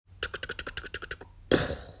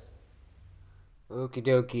Okie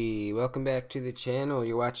dokie, welcome back to the channel.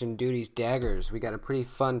 You're watching Duty's Daggers. We got a pretty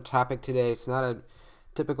fun topic today. It's not a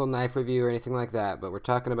typical knife review or anything like that, but we're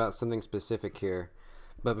talking about something specific here.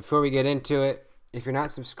 But before we get into it, if you're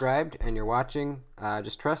not subscribed and you're watching,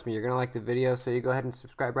 just trust me, you're going to like the video, so you go ahead and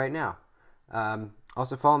subscribe right now.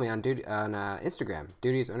 Also follow me on Instagram,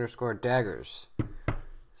 duties_daggers.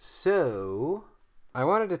 So, I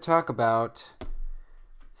wanted to talk about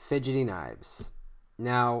fidgety knives.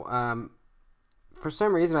 Now, for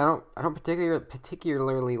some reason, I don't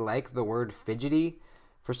particularly like the word fidgety.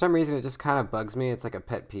 For some reason, it just kind of bugs me. It's like a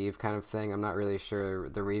pet peeve kind of thing. I'm not really sure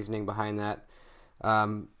the reasoning behind that.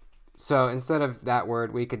 So instead of that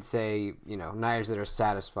word, we could say, knives that are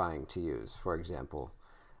satisfying to use, for example.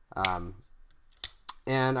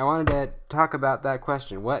 And I wanted to talk about that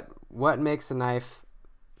question. What makes a knife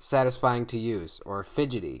satisfying to use or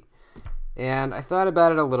fidgety? And I thought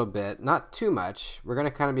about it a little bit, not too much. We're going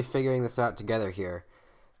to kind of be figuring this out together here.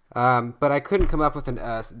 But I couldn't come up with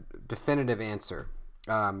a definitive answer.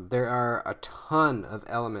 There are a ton of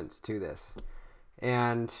elements to this.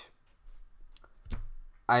 And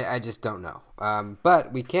I just don't know.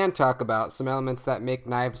 But we can talk about some elements that make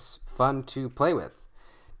knives fun to play with.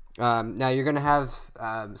 Now you're going to have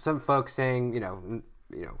some folks saying,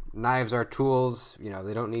 knives are tools.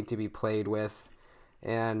 They don't need to be played with.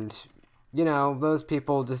 And those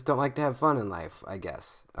people just don't like to have fun in life, I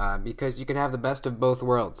guess, because you can have the best of both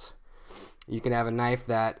worlds. You can have a knife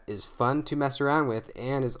that is fun to mess around with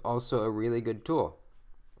and is also a really good tool.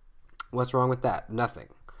 What's wrong with that? Nothing.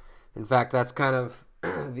 In fact, that's kind of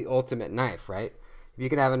the ultimate knife, right? If you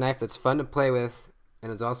can have a knife that's fun to play with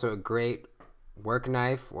and is also a great work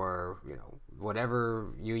knife or,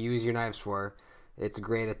 whatever you use your knives for, it's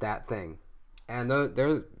great at that thing. And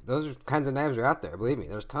those kinds of knives are out there, believe me.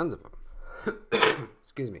 There's tons of them.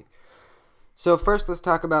 Excuse me. So first, let's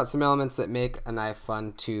talk about some elements that make a knife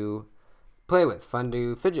fun to play with, fun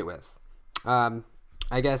to fidget with. I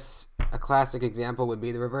guess a classic example would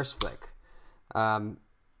be the reverse flick.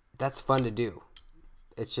 That's fun to do.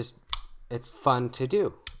 It's fun to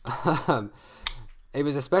do. It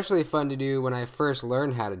was especially fun to do when I first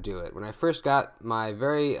learned how to do it. When I first got my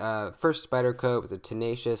very first Spyderco, it was a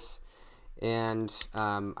Tenacious. And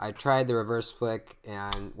I tried the reverse flick,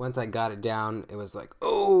 and once I got it down, it was like,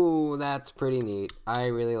 oh, that's pretty neat. I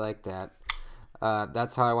really like that.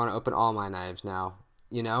 That's how I want to open all my knives now,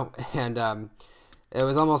 And it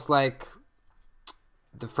was almost like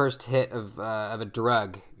the first hit of a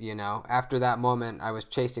drug, After that moment, I was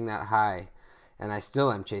chasing that high, and I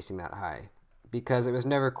still am chasing that high, because it was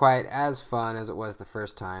never quite as fun as it was the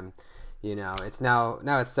first time. It's now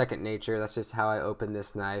it's second nature. That's just how I open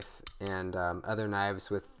this knife and other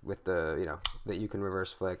knives with the that you can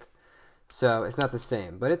reverse flick. So it's not the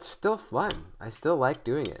same, but it's still fun. I still like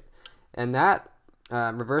doing it. And that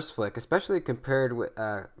reverse flick, especially paired with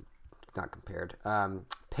the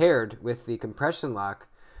compression lock,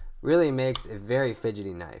 really makes a very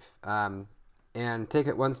fidgety knife. And take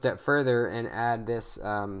it one step further and add this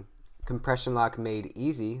compression lock made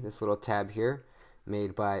easy. This little tab here,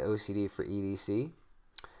 made by OCD for EDC.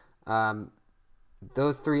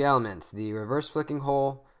 Those three elements, the reverse flicking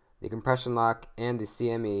hole, the compression lock, and the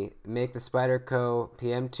CME, make the Spyderco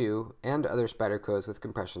PM2 and other Spydercos with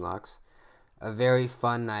compression locks a very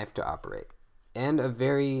fun knife to operate. And a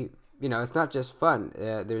very, it's not just fun.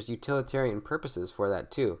 There's utilitarian purposes for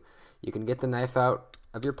that too. You can get the knife out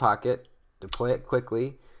of your pocket, deploy it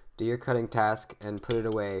quickly, do your cutting task, and put it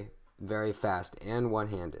away very fast and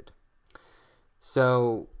one-handed.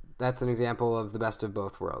 So that's an example of the best of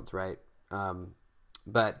both worlds, right?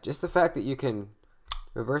 But just the fact that you can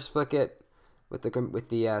reverse flick it with the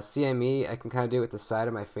CME, I can kind of do it with the side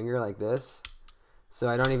of my finger like this. So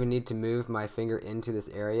I don't even need to move my finger into this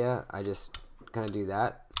area. I just kind of do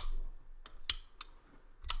that.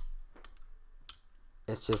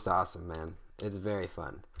 It's just awesome, man. It's very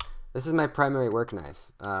fun. This is my primary work knife.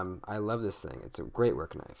 I love this thing. It's a great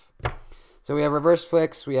work knife. So we have reverse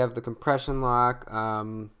flicks, we have the compression lock.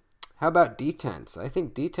 How about detents? I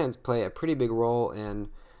think detents play a pretty big role in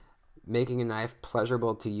making a knife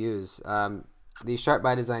pleasurable to use. The Sharp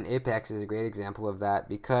by Design Apex is a great example of that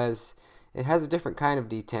because it has a different kind of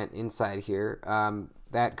detent inside here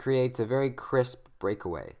that creates a very crisp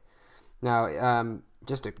breakaway. Now,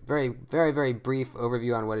 just a very, very, very brief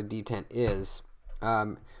overview on what a detent is.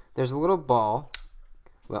 There's a little ball.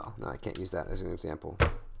 Well, no, I can't use that as an example.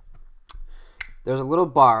 There's a little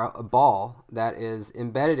ball that is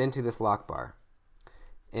embedded into this lock bar,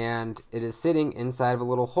 and it is sitting inside of a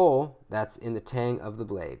little hole that's in the tang of the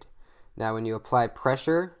blade. Now, when you apply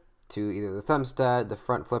pressure to either the thumb stud, the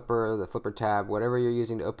front flipper, the flipper tab, whatever you're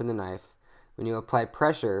using to open the knife, when you apply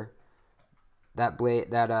pressure, that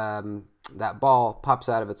ball pops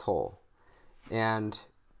out of its hole, and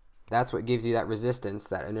that's what gives you that resistance,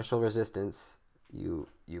 that initial resistance. You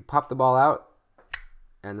pop the ball out,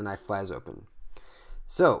 and the knife flies open.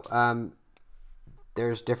 So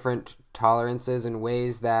there's different tolerances and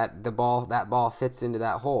ways that that ball fits into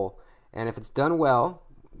that hole, and if it's done well,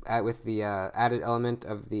 with the added element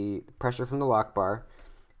of the pressure from the lock bar,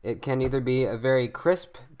 it can either be a very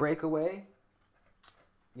crisp breakaway.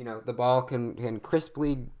 The ball can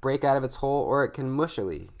crisply break out of its hole, or it can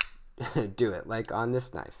mushily do it, like on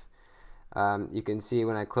this knife. You can see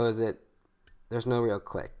when I close it, there's no real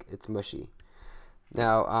click. It's mushy.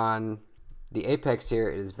 Now on the apex here,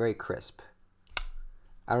 it is very crisp.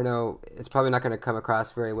 I don't know, it's probably not going to come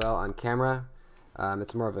across very well on camera.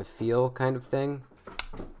 It's more of a feel kind of thing.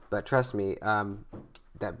 But trust me,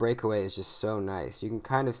 that breakaway is just so nice. You can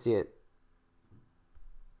kind of see it.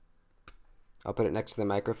 I'll put it next to the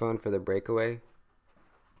microphone for the breakaway.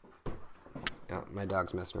 Oh, my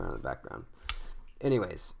dog's messing around in the background.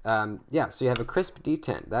 Anyways, yeah, so you have a crisp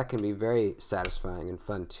detent. That can be very satisfying and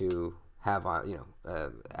fun to have on,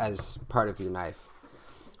 as part of your knife.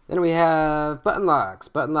 Then we have button locks.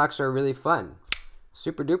 Button locks are really fun.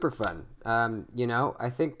 Super duper fun. I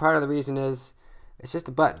think part of the reason is it's just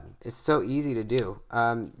a button. It's so easy to do.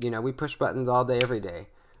 We push buttons all day, every day.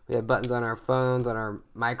 We have buttons on our phones, on our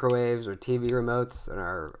microwaves, or TV remotes, on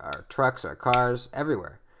our trucks, our cars,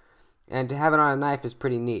 everywhere. And to have it on a knife is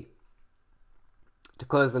pretty neat. To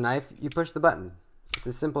close the knife, you push the button. It's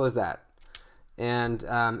as simple as that. And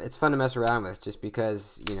it's fun to mess around with just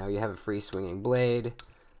because, you have a free swinging blade.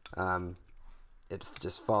 It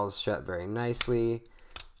just falls shut very nicely.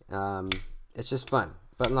 It's just fun.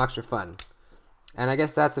 Button locks are fun. And I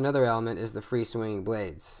guess that's another element, is the free swinging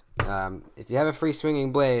blades. If you have a free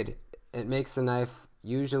swinging blade, it makes the knife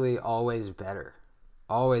usually always better.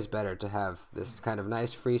 Always better to have this kind of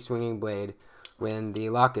nice free swinging blade when the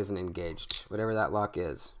lock isn't engaged, whatever that lock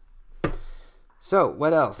is. So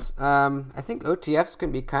what else? I think OTFs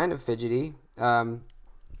can be kind of fidgety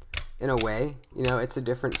in a way. It's a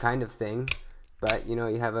different kind of thing. But, you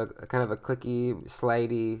have a kind of a clicky,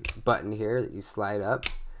 slidey button here that you slide up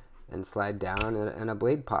and slide down, and a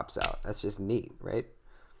blade pops out. That's just neat, right?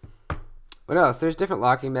 What else? There's different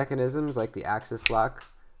locking mechanisms, like the axis lock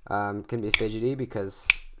can be fidgety because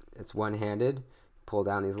it's one-handed. Pull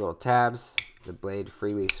down these little tabs, the blade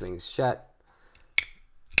freely swings shut.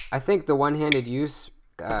 I think the one-handed use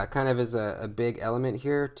kind of is a big element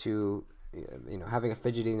here to having a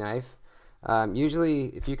fidgety knife. Usually,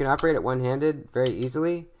 if you can operate it one-handed very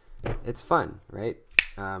easily, it's fun, right?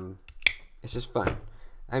 It's just fun.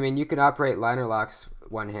 I mean, you can operate liner locks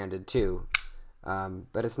one-handed too,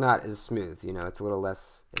 but it's not as smooth. It's a little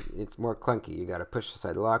less. It's more clunky. You got to push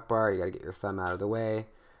aside the lock bar. You got to get your thumb out of the way,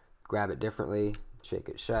 grab it differently, shake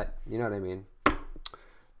it shut. You know what I mean?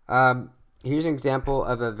 Here's an example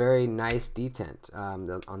of a very nice detent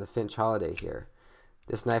on the Finch Holiday here.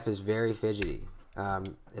 This knife is very fidgety.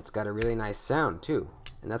 It's got a really nice sound too,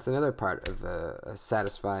 and that's another part of a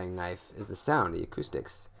satisfying knife, is the sound, the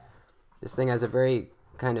acoustics. This thing has a very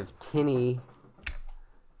kind of tinny,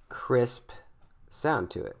 crisp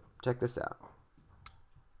sound to it. Check this out.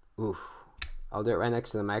 Oof. I'll do it right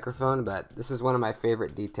next to the microphone, but this is one of my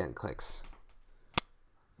favorite detent clicks.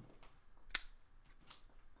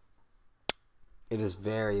 It is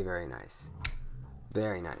very, very nice.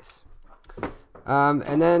 Very nice.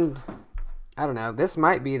 And then, I don't know, this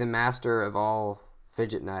might be the master of all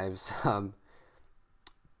fidget knives.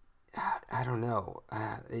 I don't know.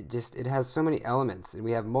 It has so many elements, and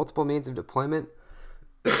we have multiple means of deployment,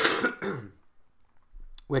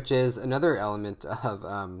 which is another element of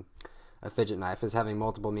a fidget knife, is having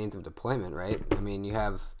multiple means of deployment, right? I mean, you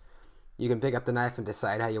can pick up the knife and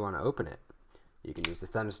decide how you want to open it. You can use the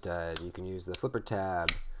thumb stud. You can use the flipper tab.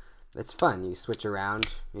 It's fun. You switch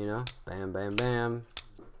around, bam, bam, bam,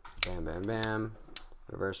 bam, bam, bam,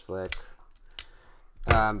 reverse flick.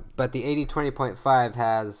 But the 80-20.5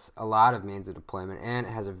 has a lot of means of deployment, and it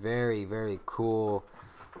has a very, very cool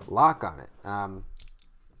lock on it.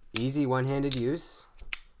 Easy one-handed use.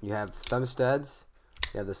 You have thumb studs.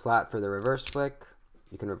 You have the slot for the reverse flick.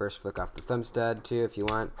 You can reverse flick off the thumb stud too if you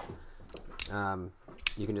want.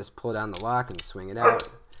 You can just pull down the lock and swing it out.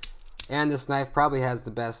 And this knife probably has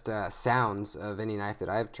the best sounds of any knife that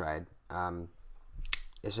I've tried.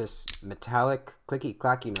 It's just metallic, clicky,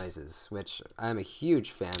 clacky noises, which I'm a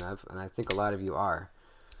huge fan of, and I think a lot of you are.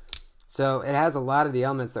 So it has a lot of the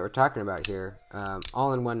elements that we're talking about here,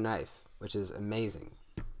 all in one knife, which is amazing.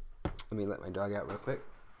 Let me let my dog out real quick.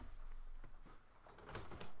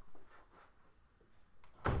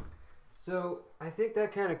 So I think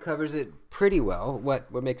that kind of covers it pretty well.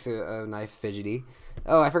 What makes a knife fidgety?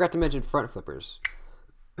 Oh, I forgot to mention front flippers.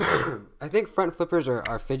 I think front flippers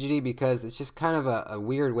are fidgety because it's just kind of a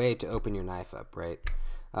weird way to open your knife up, right?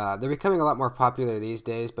 They're becoming a lot more popular these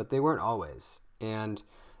days, but they weren't always. And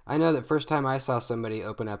I know that first time I saw somebody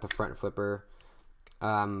open up a front flipper,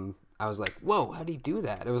 I was like, whoa, how do you do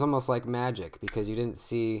that? It was almost like magic because you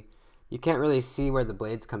can't really see where the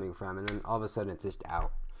blade's coming from, and then all of a sudden it's just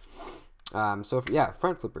out. Yeah,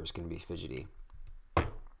 front flippers can be fidgety.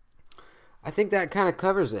 I think that kind of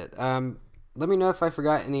covers it. Let me know if I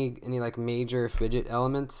forgot any like major fidget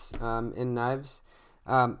elements in knives.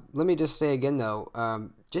 Let me just say again though,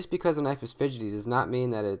 just because a knife is fidgety does not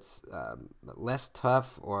mean that it's less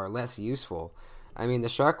tough or less useful. I mean, the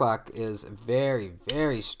shark lock is a very,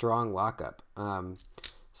 very strong lockup.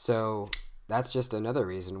 So that's just another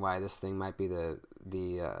reason why this thing might be the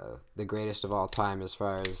greatest of all time as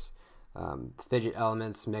far as fidget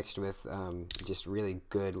elements mixed with just really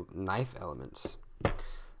good knife elements.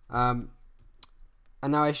 And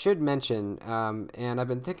now I should mention, and I've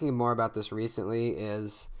been thinking more about this recently,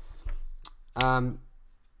 is, I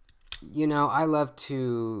love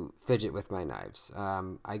to fidget with my knives.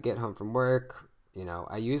 I get home from work,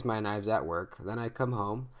 I use my knives at work, then I come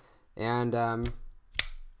home, and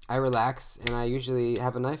I relax, and I usually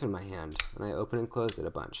have a knife in my hand, and I open and close it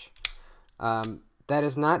a bunch. That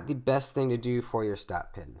is not the best thing to do for your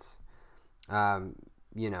stop pins.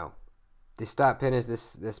 The stop pin is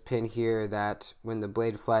this pin here that when the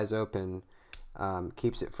blade flies open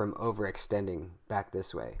keeps it from overextending back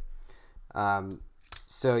this way.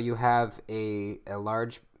 So you have a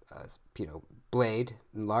large blade,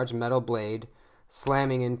 large metal blade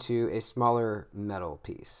slamming into a smaller metal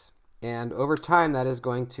piece. And over time that is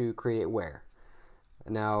going to create wear.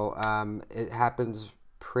 Now it happens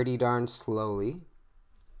pretty darn slowly,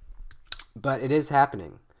 but it is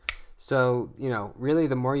happening. So, really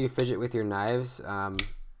the more you fidget with your knives,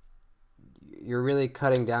 you're really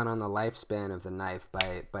cutting down on the lifespan of the knife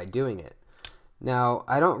by doing it. Now,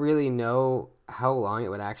 I don't really know how long it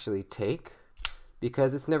would actually take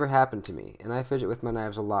because it's never happened to me. And I fidget with my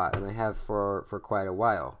knives a lot, and I have for quite a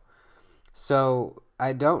while. So,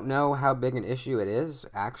 I don't know how big an issue it is,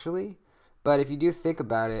 actually. But if you do think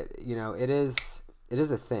about it, it is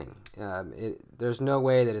a thing. There's no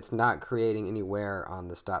way that it's not creating any wear on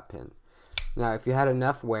the stop pin. Now, if you had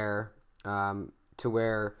enough wear to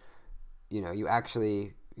where, you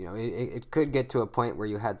actually, it could get to a point where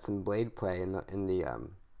you had some blade play in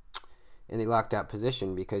the locked out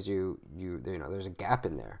position because there's a gap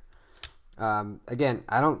in there. Again,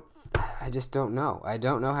 I just don't know. I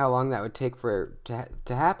don't know how long that would take for it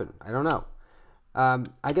to happen. I don't know.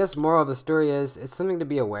 I guess moral of the story is it's something to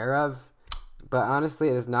be aware of. But honestly,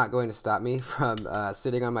 it is not going to stop me from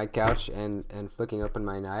sitting on my couch and flicking open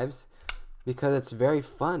my knives because it's very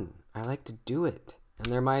fun. I like to do it. And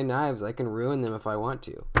they're my knives. I can ruin them if I want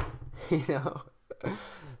to.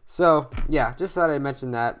 So, yeah, just thought I'd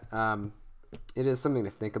mention that. It is something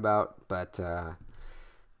to think about, but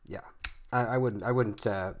yeah, I wouldn't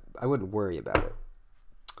worry about it.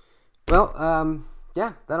 Well,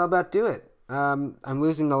 yeah, that'll about do it. I'm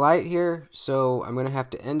losing the light here, so I'm going to have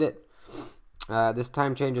to end it. This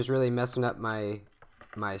time change is really messing up my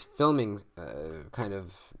filming kind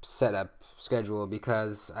of setup schedule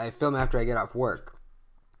because I film after I get off work.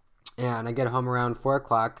 And I get home around 4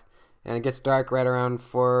 o'clock, and it gets dark right around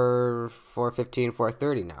 4:15,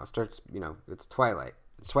 4:30 now. It starts, it's twilight.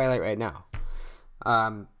 It's twilight right now.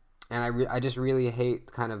 And I just really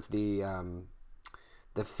hate kind of the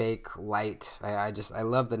fake light. I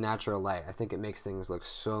love the natural light. I think it makes things look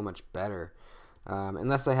so much better.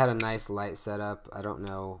 Unless I had a nice light setup, I don't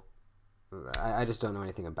know. I just don't know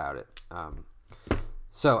anything about it.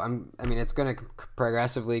 So it's going to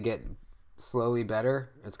progressively get slowly better.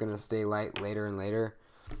 It's going to stay light later and later.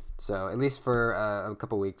 So at least for a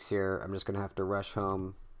couple weeks here, I'm just going to have to rush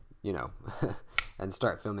home, and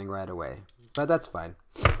start filming right away. But that's fine.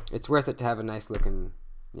 It's worth it to have a nice looking,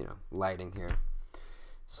 lighting here.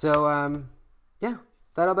 So, yeah,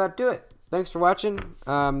 that'll about do it. Thanks for watching.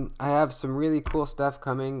 I have some really cool stuff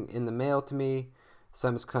coming in the mail to me.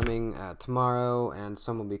 Some's coming tomorrow, and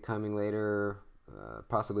some will be coming later,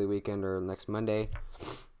 possibly weekend or next Monday.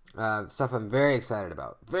 Stuff I'm very excited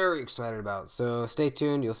about. Very excited about. So stay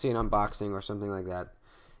tuned. You'll see an unboxing or something like that.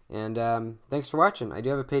 And thanks for watching. I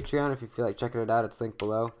do have a Patreon if you feel like checking it out. It's linked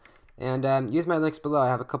below. And use my links below. I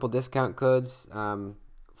have a couple discount codes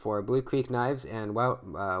for Blue Creek knives and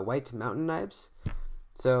White Mountain knives.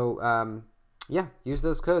 So, yeah, use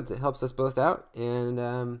those codes. It helps us both out. And,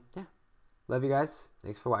 yeah, love you guys.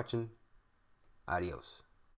 Thanks for watching. Adios.